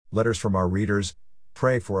Letters from our readers.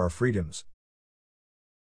 Pray for our freedoms.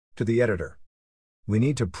 To the editor. We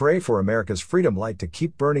need to pray for America's freedom light to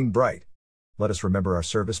keep burning bright. Let us remember our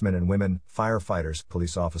servicemen and women, firefighters,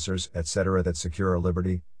 police officers, etc. that secure our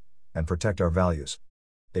liberty and protect our values.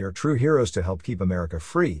 They are true heroes to help keep America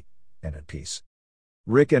free and at peace.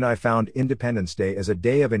 Rick and I found Independence Day as a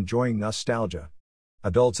day of enjoying nostalgia.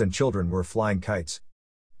 Adults and children were flying kites.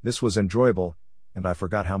 This was enjoyable, and I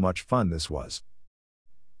forgot how much fun this was.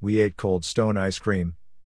 We ate Cold Stone ice cream.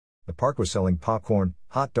 The park was selling popcorn,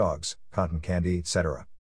 hot dogs, cotton candy, etc.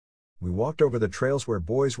 We walked over the trails where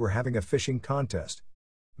boys were having a fishing contest.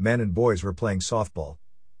 Men and boys were playing softball.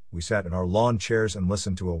 We sat in our lawn chairs and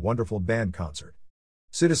listened to a wonderful band concert.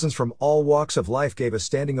 Citizens from all walks of life gave a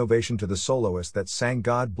standing ovation to the soloist that sang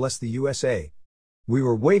God Bless the USA. We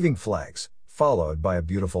were waving flags, followed by a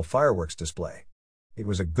beautiful fireworks display. It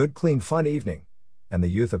was a good, clean, fun evening, and the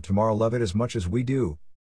youth of tomorrow love it as much as we do.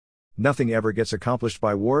 Nothing ever gets accomplished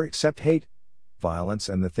by war except hate, violence,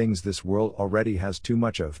 and the things this world already has too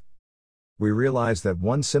much of. We realize that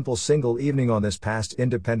one simple single evening on this past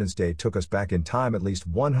Independence Day took us back in time at least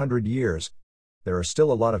 100 years. There are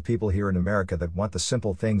still a lot of people here in America that want the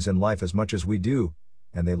simple things in life as much as we do,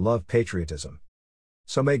 and they love patriotism.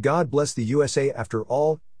 So may God bless the USA. After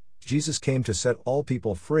all, Jesus came to set all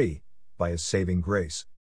people free by His saving grace.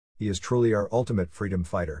 He is truly our ultimate freedom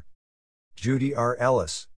fighter. Judy R.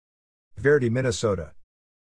 Ellis. Verdi, Minnesota.